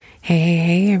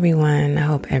Hey, everyone. I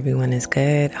hope everyone is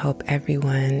good. Hope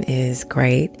everyone is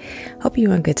great. Hope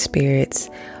you're in good spirits.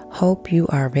 Hope you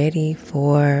are ready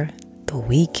for the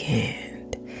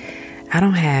weekend. I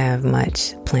don't have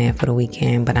much planned for the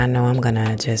weekend, but I know I'm going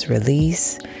to just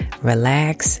release,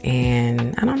 relax,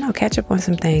 and catch up on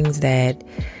some things that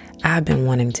I've been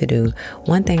wanting to do.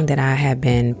 One thing that I have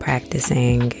been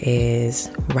practicing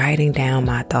is writing down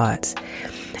my thoughts.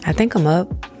 I think I'm up,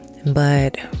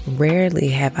 but rarely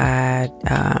have I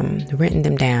written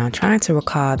them down. Trying to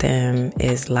recall them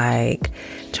is like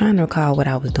trying to recall what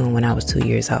I was doing when I was 2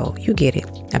 years old. You get it.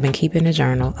 I've been keeping a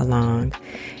journal along,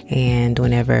 and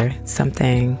whenever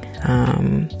something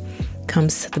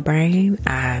comes to the brain,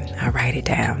 I write it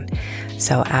down.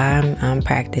 So I'm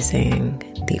practicing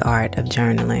the art of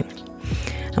journaling.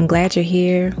 I'm glad you're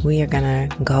here. We are going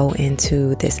to go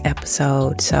into this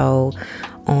episode. So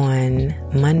on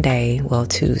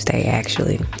Tuesday,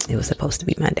 actually, it was supposed to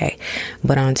be Monday,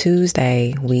 but on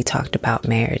Tuesday, we talked about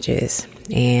marriages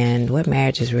and what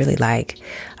marriage is really like,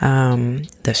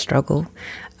 the struggle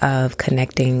of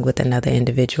connecting with another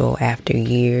individual after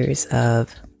years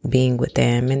of being with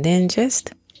them, and then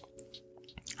just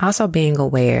also being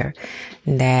aware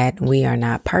that we are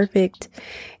not perfect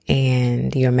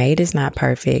and your mate is not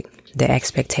perfect. The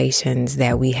expectations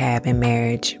that we have in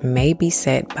marriage may be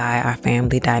set by our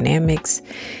family dynamics.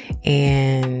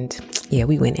 And yeah,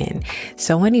 we went in.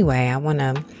 So anyway, I want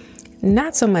to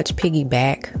not so much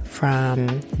piggyback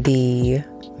from the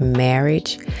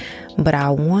marriage, but I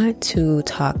want to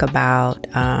talk about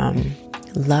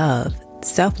love,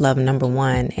 self-love, number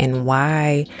one, and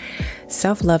why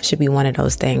self-love should be one of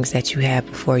those things that you have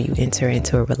before you enter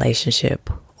into a relationship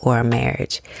or a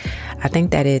marriage. I think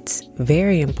that it's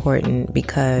very important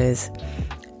because,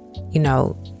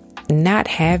 not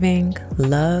having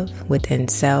love within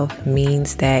self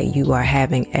means that you are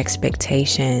having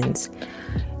expectations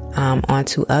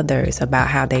onto others about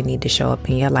how they need to show up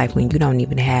in your life when you don't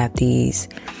even have these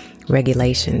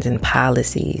regulations and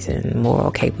policies and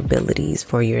moral capabilities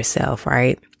for yourself,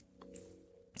 right?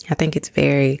 I think it's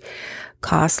very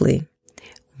costly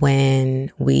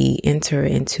when we enter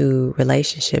into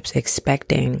relationships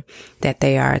expecting that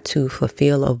they are to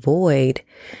fulfill a void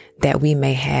that we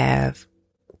may have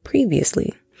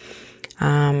previously.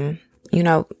 I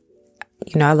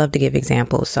love to give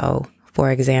examples. So,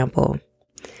 for example,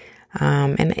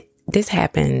 and this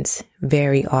happens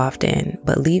very often,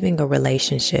 but leaving a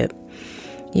relationship,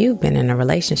 you've been in a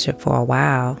relationship for a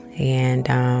while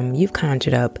and you've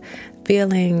conjured up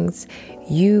feelings.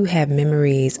 You have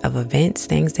memories of events,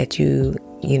 things that you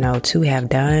two have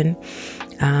done.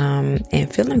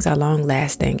 And feelings are long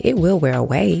lasting. It will wear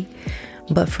away.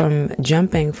 But from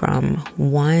jumping from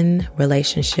one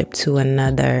relationship to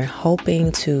another,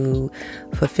 hoping to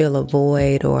fulfill a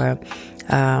void or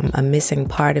a missing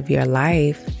part of your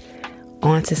life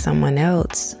onto someone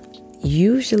else,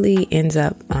 usually ends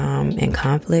up in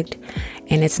conflict,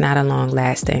 and it's not a long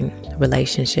lasting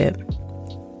relationship.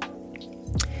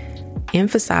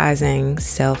 Emphasizing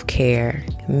self-care,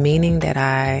 meaning that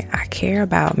I care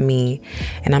about me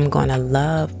and I'm going to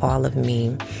love all of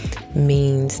me,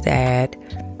 means that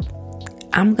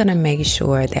I'm going to make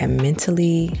sure that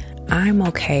mentally I'm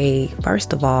okay,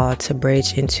 first of all, to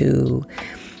bridge into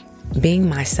being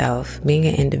myself, being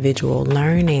an individual,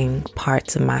 learning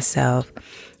parts of myself,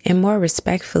 and more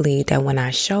respectfully, that when I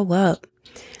show up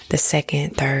the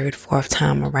second, third, fourth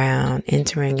time around,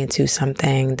 entering into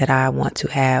something that I want to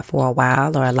have for a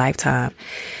while or a lifetime,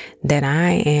 that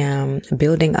I am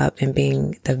building up and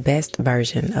being the best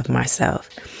version of myself.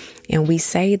 And we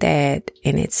say that,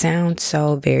 and it sounds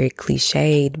so very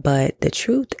cliched, but the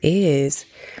truth is,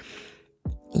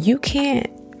 you can't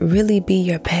really be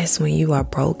your best when you are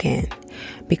broken,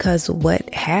 because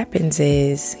what happens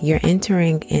is you're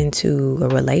entering into a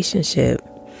relationship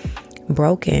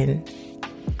broken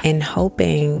and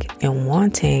hoping and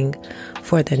wanting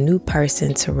for the new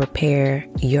person to repair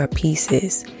your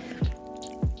pieces.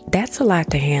 That's a lot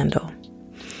to handle.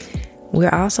 We're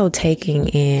also taking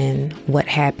in what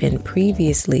happened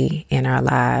previously in our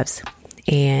lives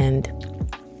and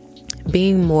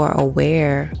being more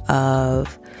aware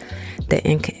of the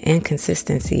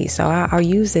inconsistency. So I'll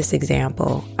use this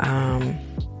example.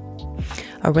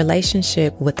 A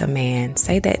relationship with a man.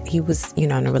 Say that he was,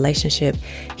 in a relationship.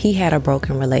 He had a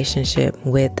broken relationship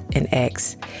with an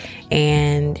ex.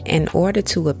 And in order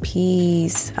to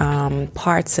appease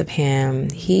parts of him,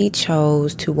 he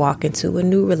chose to walk into a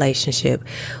new relationship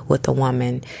with a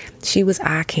woman. She was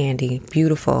eye candy,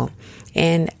 beautiful.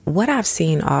 And what I've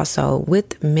seen also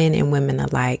with men and women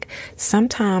alike,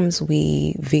 sometimes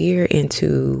we veer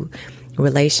into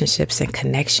relationships and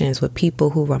connections with people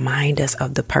who remind us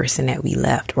of the person that we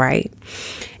left, right?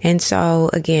 And so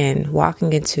again,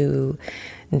 walking into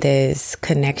this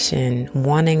connection,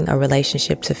 wanting a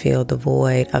relationship to fill the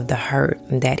void of the hurt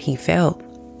that he felt.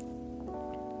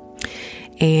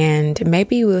 And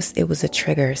maybe it was a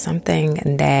trigger,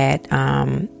 something that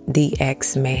the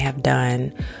ex may have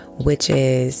done, which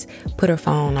is put her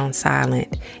phone on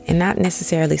silent, and not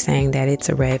necessarily saying that it's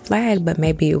a red flag, but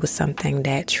maybe it was something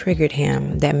that triggered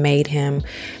him, that made him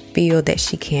feel that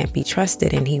she can't be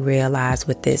trusted. And he realized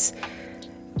with this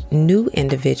new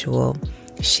individual,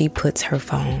 she puts her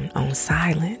phone on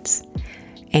silence.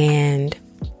 And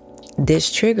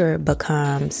this trigger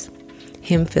becomes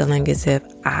him feeling as if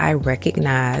I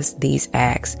recognize these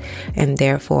acts, and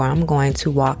therefore I'm going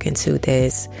to walk into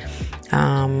this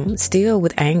still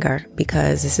with anger,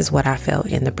 because this is what I felt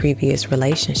in the previous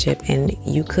relationship. And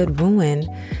you could ruin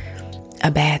a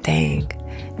bad thing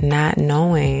not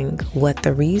knowing what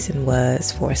the reason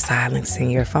was for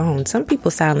silencing your phone. Some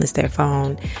people silence their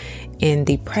phone in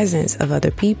the presence of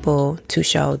other people to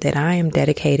show that I am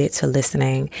dedicated to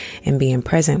listening and being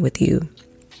present with you.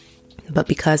 But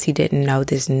because he didn't know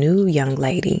this new young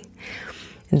lady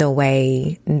the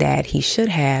way that he should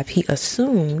have, he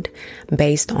assumed,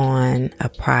 based on a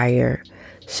prior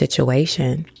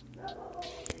situation,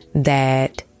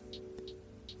 that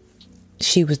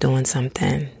she was doing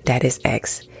something that his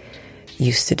ex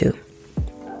used to do.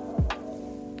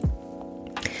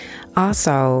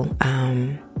 Also,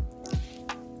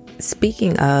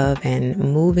 speaking of and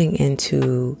moving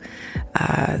into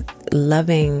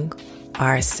loving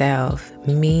ourselves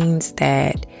means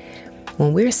that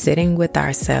when we're sitting with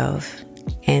ourselves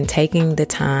and taking the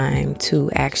time to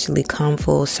actually come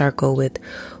full circle with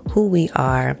who we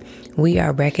are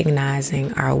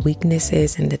recognizing our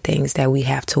weaknesses and the things that we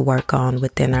have to work on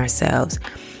within ourselves.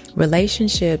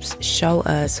 Relationships show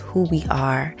us who we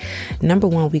are. Number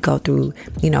one, we go through,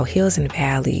 hills and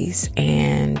valleys,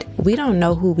 and we don't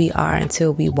know who we are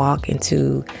until we walk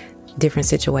into different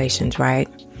situations, right?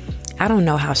 I don't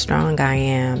know how strong I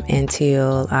am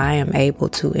until I am able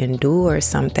to endure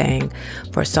something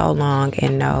for so long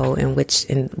and know in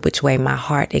which way my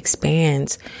heart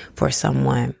expands for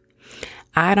someone.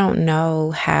 I don't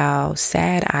know how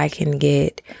sad I can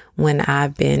get when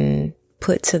I've been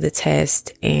put to the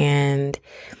test and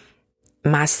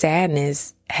my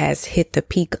sadness has hit the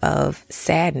peak of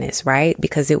sadness, right?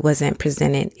 Because it wasn't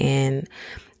presented in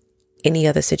any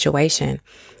other situation.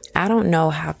 I don't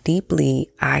know how deeply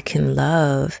I can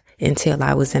love until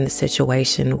I was in a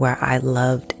situation where I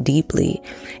loved deeply.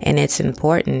 And it's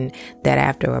important that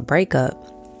after a breakup,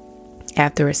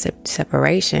 after a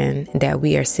separation, that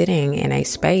we are sitting in a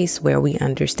space where we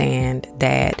understand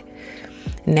that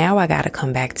now I got to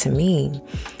come back to me,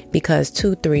 because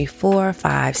 2, 3, 4,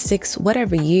 5, 6,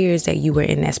 whatever years that you were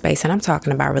in that space, and I'm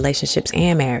talking about relationships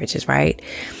and marriages, right?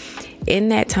 In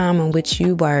that time in which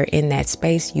you were in that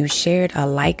space, you shared a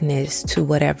likeness to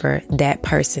whatever that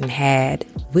person had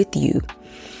with you.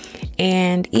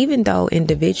 And even though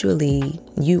individually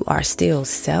you are still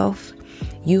self,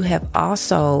 you have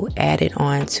also added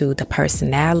on to the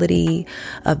personality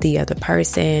of the other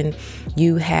person.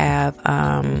 You have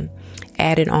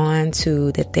added on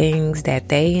to the things that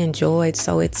they enjoyed.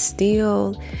 So it's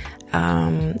still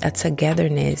a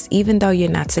togetherness. Even though you're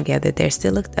not together, there's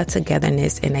still a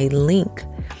togetherness and a link.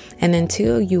 And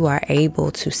until you are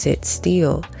able to sit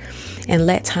still and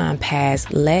let time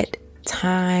pass, let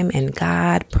time and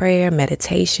God, prayer,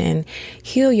 meditation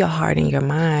heal your heart and your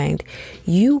mind,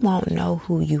 you won't know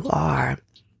who you are.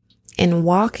 And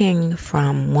walking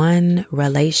from one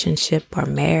relationship or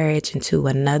marriage into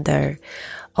another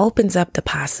opens up the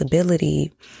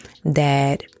possibility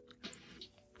that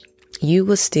you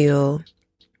will still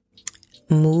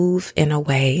move in a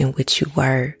way in which you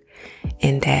were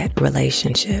in that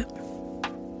relationship.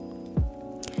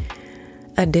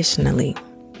 Additionally,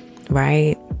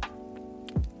 right?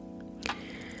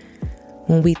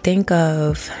 When we think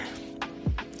of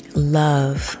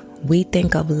love, we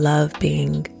think of love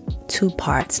being two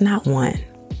parts, not one.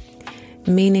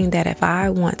 Meaning that if I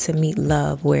want to meet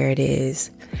love where it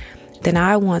is, then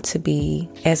I want to be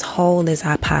as whole as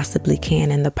I possibly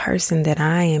can. And the person that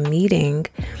I am meeting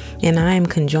and I am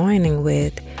conjoining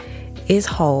with is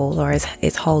whole, or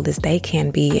as whole as they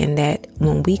can be. And that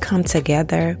when we come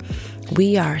together,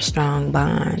 we are a strong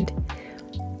bond.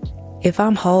 If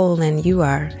I'm whole and you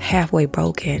are halfway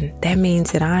broken, that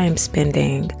means that I am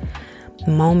spending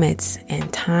moments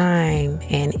and time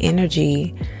and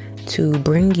energy to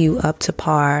bring you up to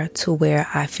par, to where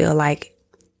I feel like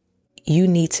you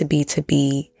need to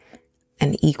be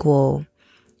an equal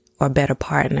or better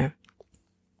partner.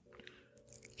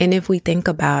 And if we think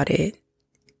about it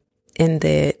in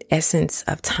the essence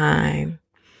of time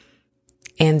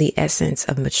and the essence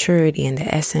of maturity and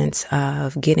the essence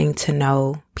of getting to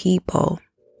know people,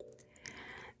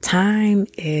 time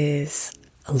is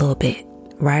a little bit,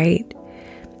 right?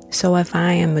 So if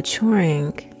I am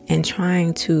maturing and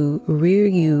trying to rear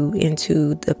you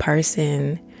into the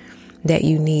person that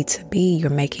you need to be, you're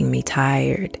making me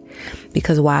tired.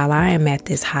 Because while I am at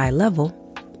this high level,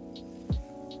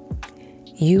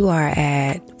 you are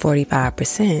at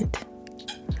 45%.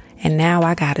 And now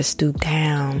I got to stoop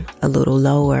down a little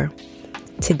lower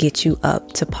to get you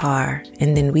up to par.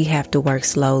 And then we have to work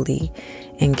slowly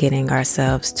in getting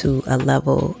ourselves to a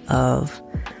level of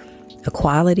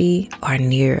equality or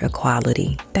near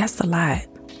equality. That's a lot.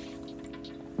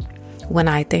 When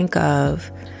I think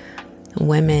of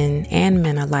women and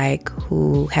men alike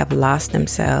who have lost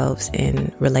themselves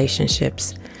in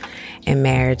relationships and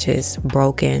marriages,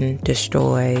 broken,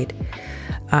 destroyed,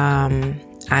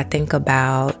 I think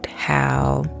about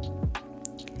how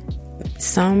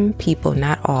some people,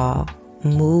 not all,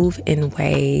 move in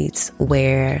ways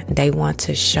where they want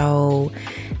to show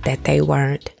that they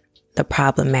weren't the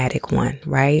problematic one,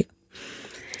 right?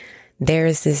 There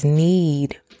is this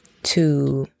need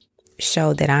to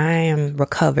show that I am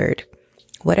recovered.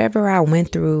 Whatever I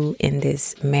went through in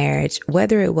this marriage,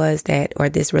 whether it was that or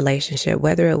this relationship,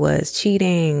 whether it was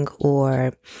cheating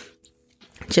or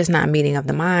just not meeting of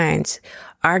the minds,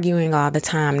 arguing all the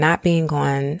time, not being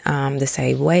on the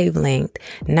same wavelength,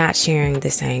 not sharing the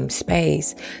same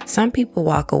space. Some people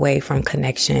walk away from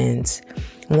connections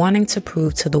wanting to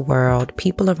prove to the world,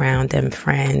 people around them,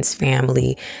 friends,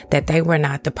 family, that they were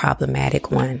not the problematic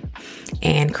one,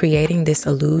 and creating this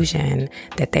illusion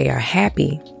that they are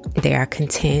happy, they are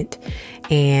content,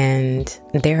 and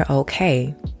they're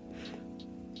okay.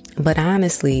 But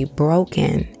honestly,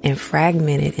 broken and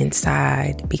fragmented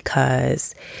inside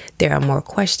because there are more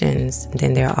questions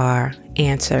than there are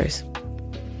answers.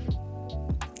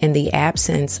 In the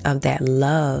absence of that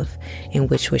love in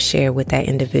which was shared with that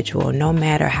individual, no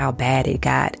matter how bad it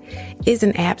got, is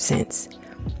an absence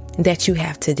that you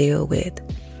have to deal with.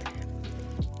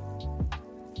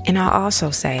 And I'll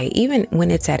also say, even when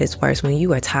it's at its worst, when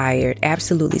you are tired,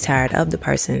 absolutely tired of the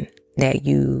person that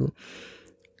you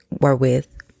were with,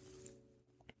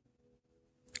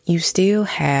 you still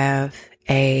have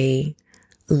a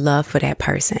love for that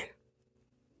person.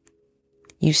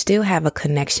 You still have a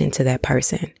connection to that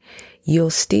person. You'll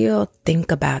still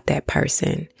think about that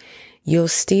person. You'll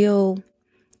still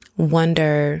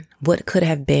wonder what could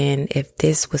have been if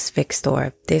this was fixed or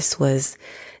if this was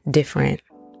different.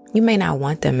 You may not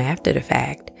want them after the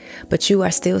fact, but you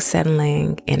are still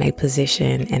settling in a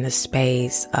position, in a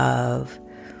space of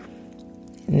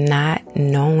not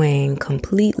knowing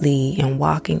completely and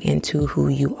walking into who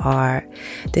you are.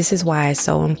 This is why it's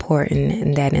so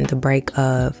important that in the break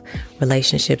of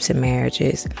relationships and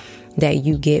marriages, that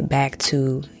you get back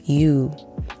to you.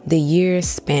 The years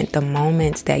spent, the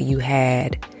moments that you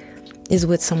had is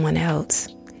with someone else.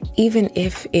 Even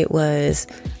if it was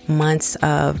months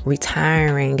of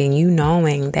retiring and you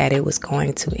knowing that it was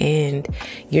going to end,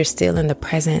 you're still in the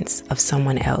presence of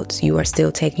someone else. You are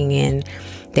still taking in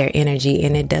their energy,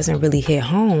 and it doesn't really hit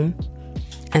home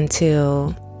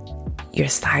until you're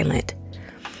silent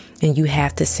and you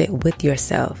have to sit with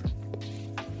yourself.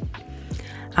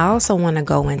 I also want to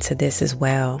go into this as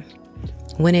well.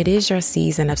 When it is your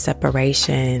season of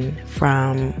separation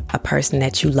from a person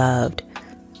that you loved,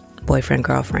 boyfriend,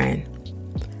 girlfriend,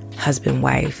 husband,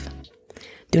 wife,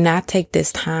 do not take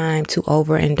this time to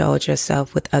overindulge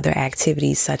yourself with other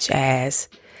activities such as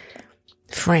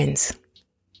friends,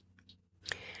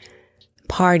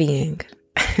 partying.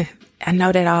 I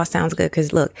know that all sounds good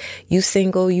because look, you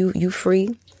single, you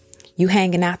free, you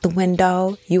hanging out the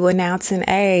window, you announcing,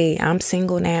 hey, I'm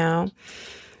single now.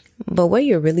 But what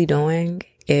you're really doing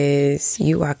is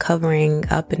you are covering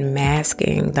up and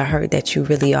masking the hurt that you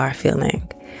really are feeling,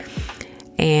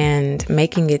 and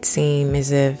making it seem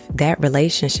as if that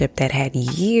relationship that had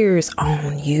years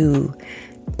on you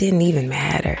didn't even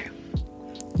matter.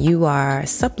 You are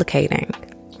supplicating,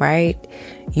 right?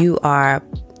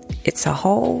 It's a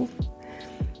hole,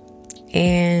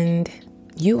 and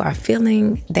you are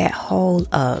filling that hole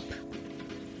up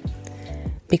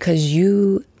because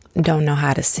you don't know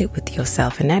how to sit with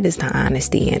yourself, and that is the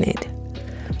honesty in it.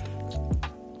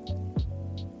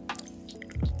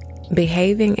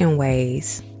 Behaving in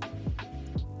ways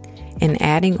and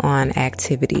adding on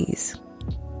activities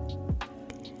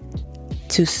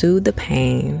to soothe the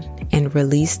pain and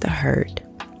release the hurt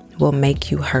will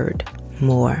make you hurt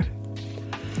more.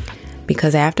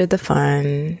 Because after the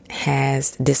fun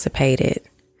has dissipated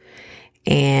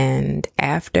And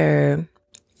after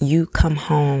you come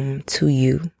home to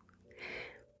you're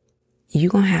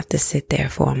going to have to sit there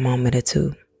for a moment or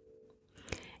two.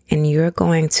 And you're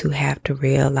going to have to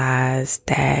realize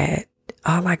that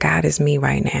all I got is me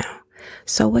right now.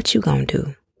 So what you going to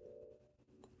do?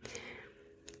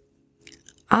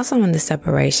 Also, in the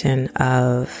separation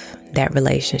of that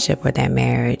relationship or that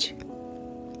marriage,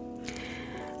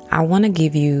 I want to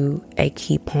give you a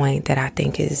key point that I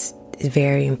think is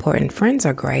very important. Friends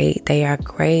are great. They are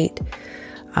great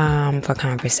for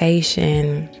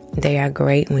conversation. They are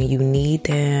great when you need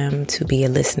them to be a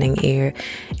listening ear.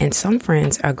 And some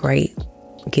friends are great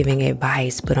giving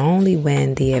advice, but only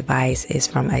when the advice is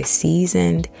from a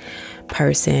seasoned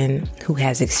person who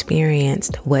has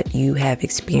experienced what you have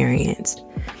experienced.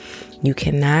 You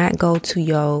cannot go to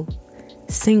your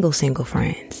single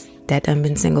friends that done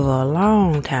been single for a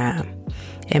long time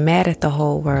and mad at the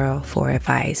whole world for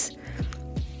advice.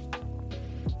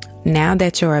 Now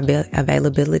that your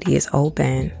availability is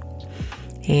open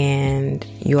and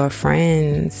your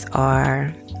friends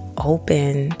are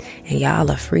open and y'all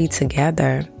are free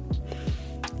together,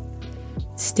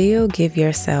 still give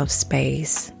yourself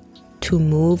space to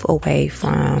move away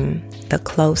from the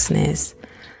closeness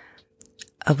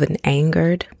of an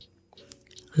angered,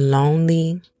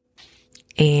 lonely,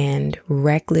 and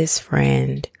reckless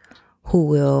friend who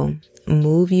will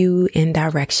move you in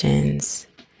directions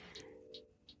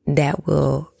that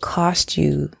will cost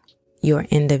you your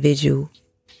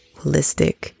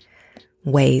individualistic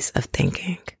ways of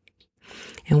thinking.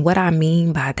 And what I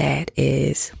mean by that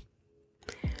is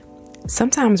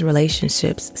sometimes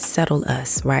relationships settle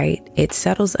us, right? It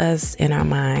settles us in our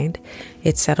mind.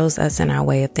 It settles us in our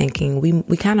way of thinking.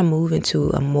 We kind of move into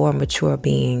a more mature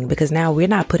being because now we're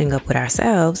not putting up with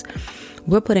ourselves.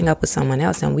 We're putting up with someone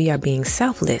else, and we are being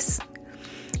selfless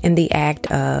in the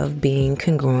act of being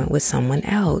congruent with someone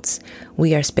else.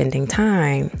 We are spending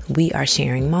time. We are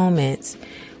sharing moments.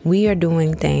 We are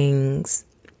doing things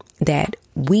that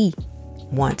we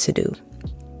want to do.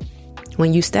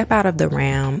 When you step out of the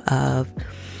realm of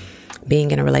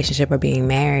being in a relationship or being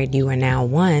married, you are now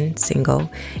one,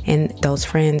 single, and those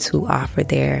friends who offer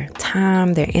their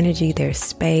time, their energy, their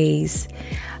space,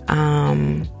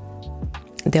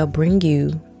 they'll bring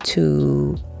you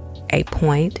to a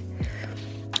point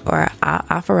or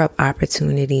offer up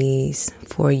opportunities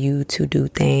for you to do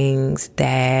things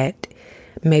that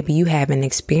maybe you haven't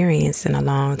experienced in a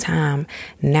long time.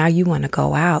 Now you want to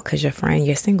go out because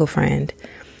your single friend,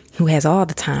 who has all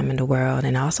the time in the world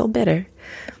and also bitter,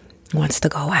 wants to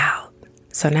go out.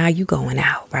 So now you going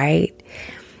out, right?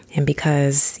 And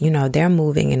because, they're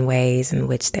moving in ways in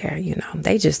which they're,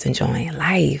 they just enjoying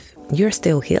life. You're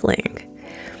still healing.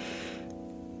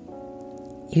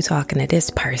 You talking to this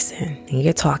person and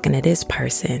you're talking to this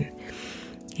person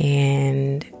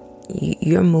and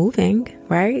you're moving,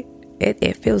 right?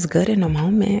 It feels good in a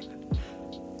moment.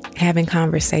 Having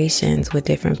conversations with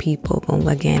different people. But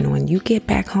again, when you get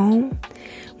back home,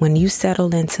 when you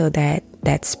settle into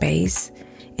that space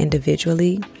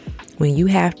individually, when you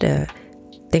have to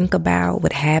think about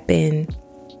what happened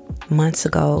months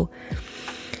ago,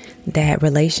 that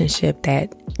relationship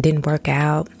that didn't work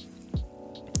out,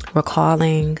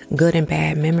 recalling good and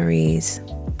bad memories,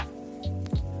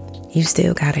 you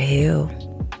still gotta heal.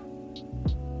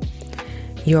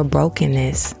 Your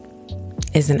brokenness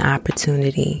is an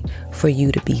opportunity for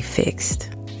you to be fixed.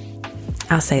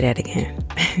 I'll say that again.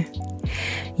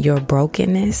 Your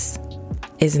brokenness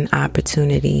is an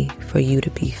opportunity for you to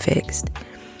be fixed.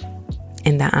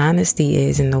 And the honesty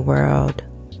is, in the world,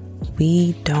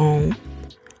 we don't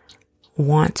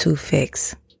want to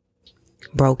fix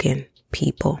broken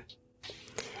people.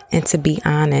 And to be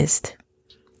honest,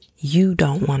 you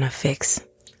don't want to fix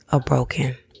a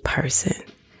broken person.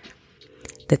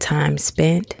 The time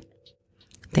spent,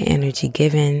 the energy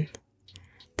given,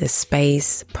 the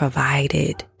space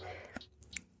provided,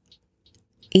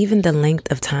 even the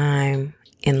length of time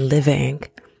in living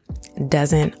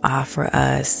doesn't offer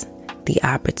us the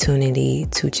opportunity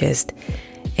to just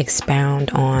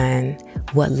expound on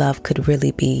what love could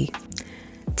really be.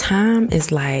 Time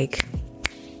is like,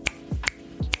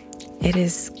 it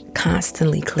is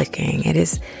constantly clicking. It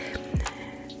is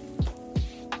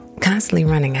constantly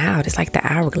running out. It's like the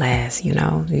hourglass, you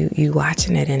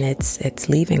watching it and it's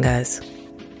leaving us.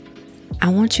 I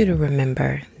want you to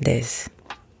remember this.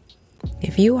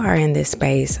 If you are in this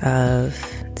space of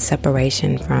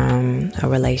separation from a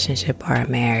relationship or a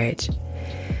marriage,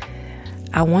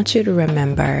 I want you to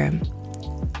remember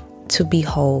to be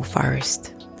whole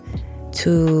first,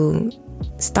 to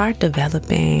start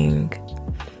developing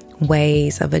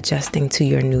ways of adjusting to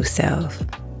your new self.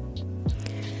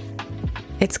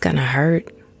 It's gonna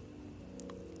hurt.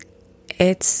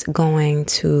 It's going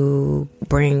to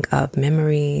bring up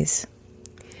memories.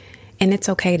 And it's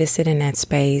okay to sit in that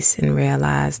space and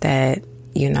realize that,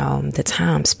 the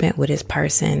time spent with this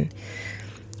person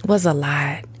was a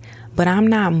lot. But I'm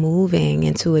not moving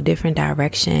into a different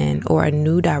direction or a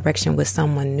new direction with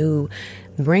someone new,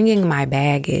 bringing my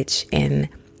baggage and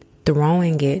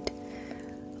throwing it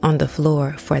on the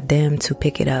floor for them to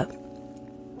pick it up.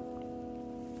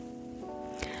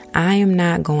 I am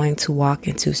not going to walk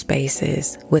into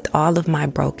spaces with all of my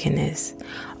brokenness,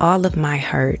 all of my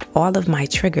hurt, all of my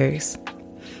triggers,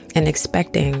 and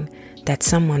expecting that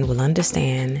someone will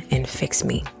understand and fix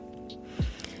me.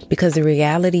 Because the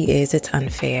reality is it's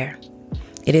unfair.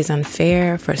 It is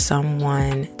unfair for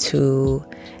someone to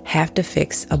have to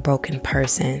fix a broken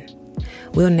person.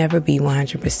 We'll never be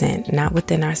 100%, not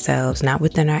within ourselves, not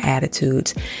within our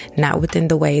attitudes, not within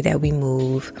the way that we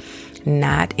move,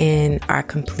 not in our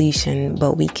completion,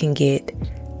 but we can get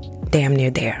damn near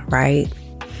there, right?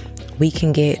 We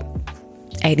can get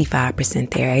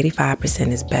 85% there.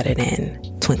 85% is better than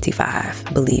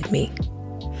 25, believe me.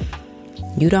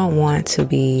 You don't want to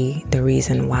be the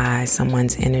reason why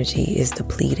someone's energy is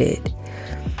depleted.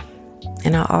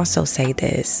 And I'll also say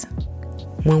this.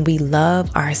 When we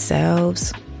love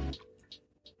ourselves,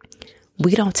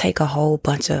 we don't take a whole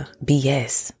bunch of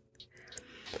BS.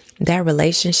 That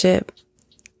relationship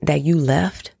that you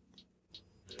left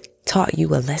taught you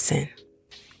a lesson.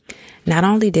 Not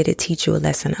only did it teach you a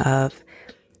lesson of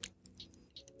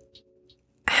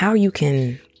how you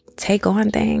can take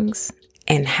on things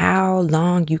and how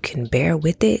long you can bear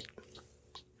with it,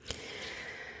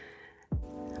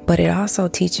 but it also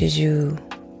teaches you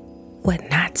what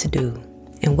not to do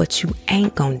and what you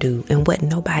ain't gonna do and what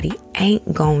nobody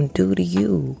ain't gonna do to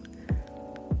you.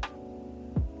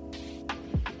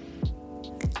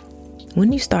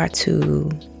 When you start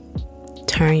to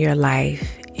turn your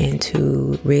life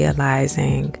into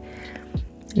realizing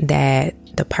that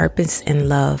the purpose and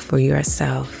love for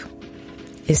yourself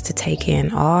is to take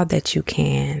in all that you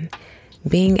can,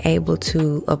 being able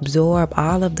to absorb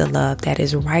all of the love that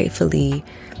is rightfully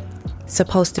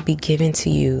supposed to be given to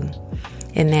you,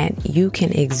 and that you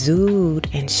can exude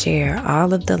and share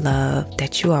all of the love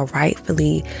that you are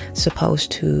rightfully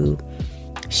supposed to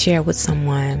share with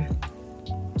someone,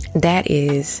 that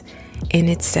is in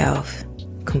itself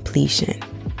completion.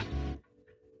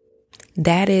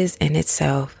 That is in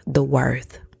itself the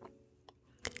worth.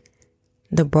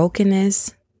 The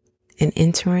brokenness in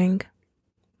entering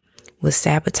will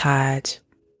sabotage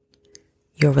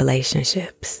your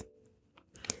relationships.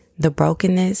 The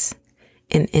brokenness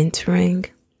in entering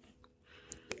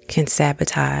can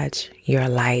sabotage your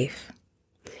life.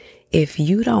 If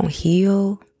you don't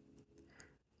heal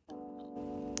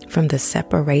from the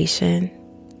separation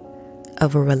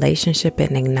of a relationship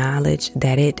and acknowledge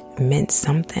that it meant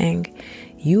something,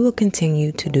 you will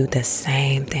continue to do the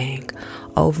same thing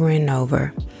over and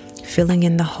over, filling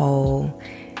in the hole,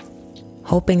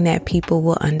 hoping that people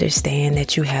will understand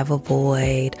that you have a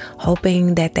void,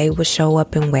 hoping that they will show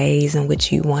up in ways in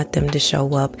which you want them to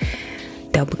show up.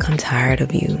 They'll become tired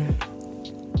of you.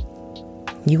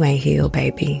 You ain't healed,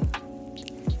 baby.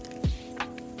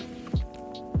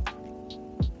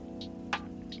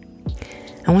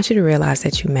 I want you to realize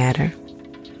that you matter.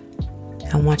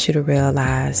 I want you to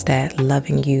realize that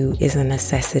loving you is a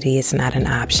necessity. It's not an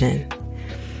option.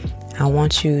 I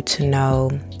want you to know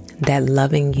that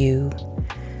loving you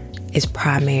is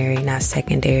primary, not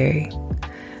secondary.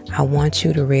 I want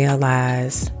you to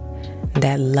realize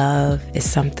that love is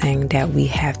something that we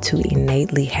have to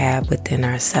innately have within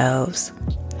ourselves.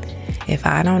 If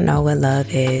I don't know what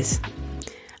love is,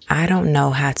 I don't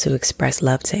know how to express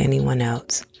love to anyone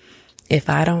else. If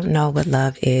I don't know what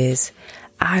love is,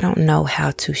 I don't know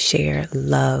how to share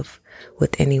love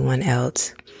with anyone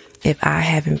else. If I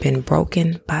haven't been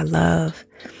broken by love,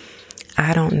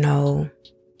 I don't know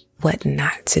what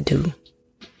not to do.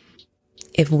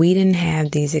 If we didn't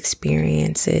have these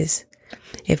experiences,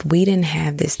 if we didn't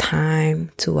have this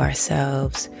time to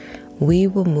ourselves, we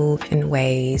will move in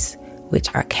ways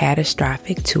which are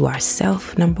catastrophic to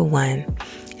ourselves, number one,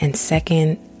 and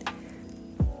second,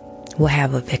 we'll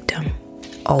have a victim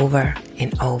over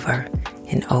and over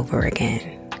and over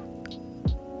again.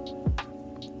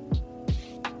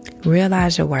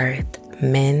 Realize your worth,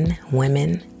 men,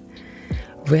 women.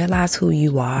 Realize who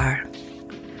you are.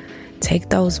 Take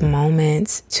those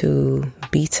moments to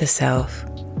be to self.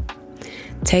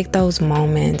 Take those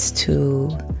moments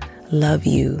to love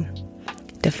you.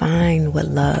 Define what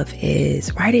love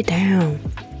is. Write it down.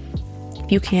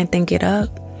 If you can't think it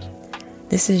up,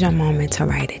 this is your moment to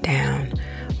write it down.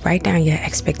 Write down your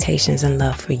expectations and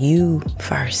love for you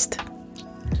first.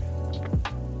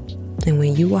 And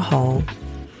when you are whole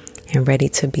and ready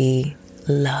to be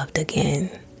loved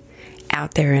again,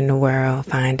 out there in the world,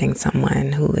 finding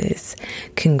someone who is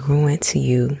congruent to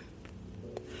you,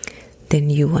 then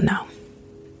you will know.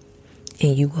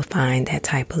 And you will find that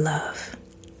type of love.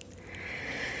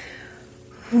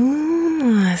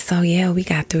 Ooh, so yeah, we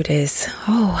got through this.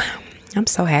 Oh, I'm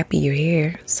so happy you're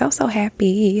here. So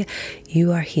happy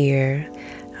you are here.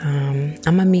 I'm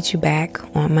going to meet you back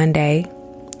on Monday,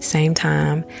 same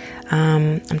time.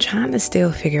 I'm trying to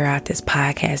still figure out this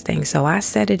podcast thing. So I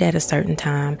set it at a certain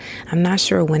time. I'm not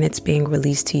sure when it's being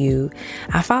released to you.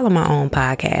 I follow my own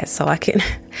podcast so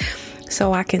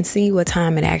I can see what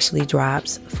time it actually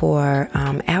drops. For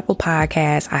Apple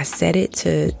Podcasts, I set it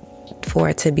for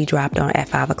it to be dropped on at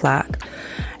 5 o'clock.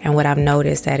 And what I've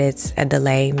noticed that it's a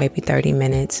delay, maybe 30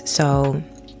 minutes. So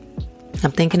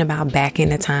I'm thinking about backing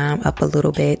the time up a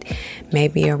little bit,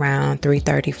 maybe around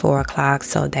 3:30, 4 o'clock,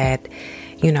 so that,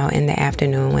 in the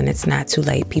afternoon when it's not too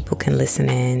late, people can listen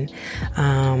in.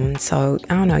 So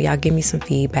I don't know, y'all give me some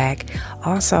feedback.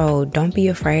 Also, don't be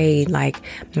afraid. Like,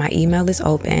 my email is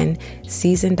open,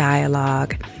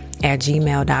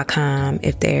 seasondialogue@gmail.com.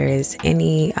 If there is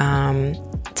any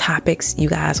topics you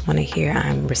guys want to hear,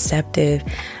 I'm receptive,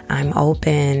 I'm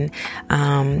open.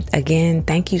 Again,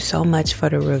 thank you so much for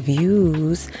the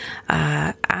reviews.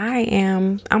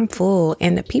 I'm full,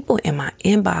 and the people in my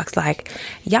inbox, like,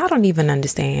 y'all don't even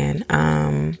understand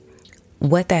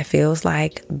what that feels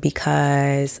like,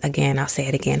 because again, I'll say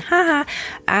it again,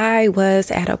 I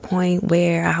was at a point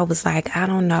where I was like, I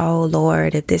don't know,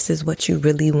 Lord, if this is what you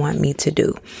really want me to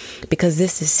do, because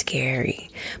this is scary.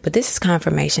 But this is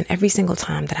confirmation every single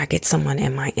time that I get someone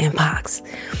in my inbox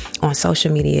on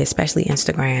social media, especially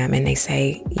Instagram, and they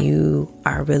say, you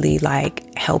are really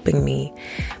like helping me.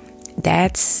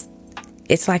 It's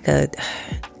like a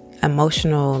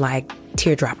emotional, like,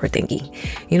 teardropper thingy.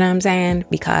 You know what I'm saying?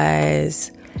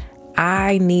 Because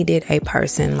I needed a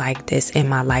person like this in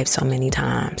my life so many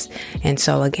times. And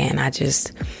so again, I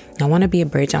want to be a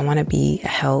bridge. I want to be a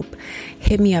help.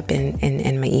 Hit me up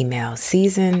in my email,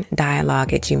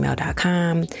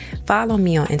 seasondialogue@gmail.com. Follow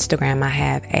me on Instagram. I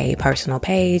have a personal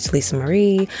page, Lisa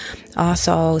Marie.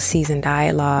 Also, Season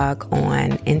Dialogue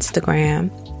on Instagram.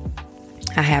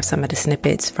 I have some of the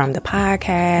snippets from the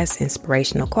podcast,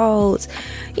 inspirational quotes.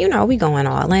 We going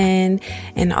all in.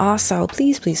 And also,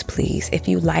 please, please, please, if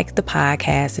you like the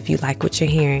podcast, if you like what you're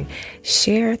hearing,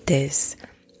 share this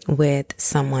with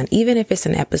someone, even if it's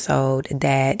an episode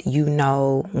that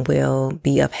will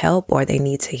be of help or they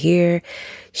need to hear.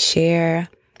 Share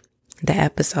the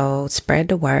episode, spread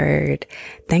the word.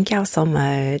 Thank y'all so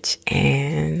much.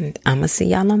 And I'm going to see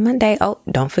y'all on Monday. Oh,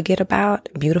 don't forget about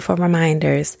beautiful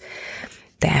reminders,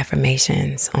 the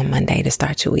affirmations on Monday to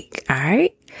start your week. All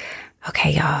right.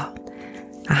 Okay, y'all.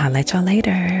 I'll let y'all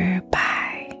later. Bye.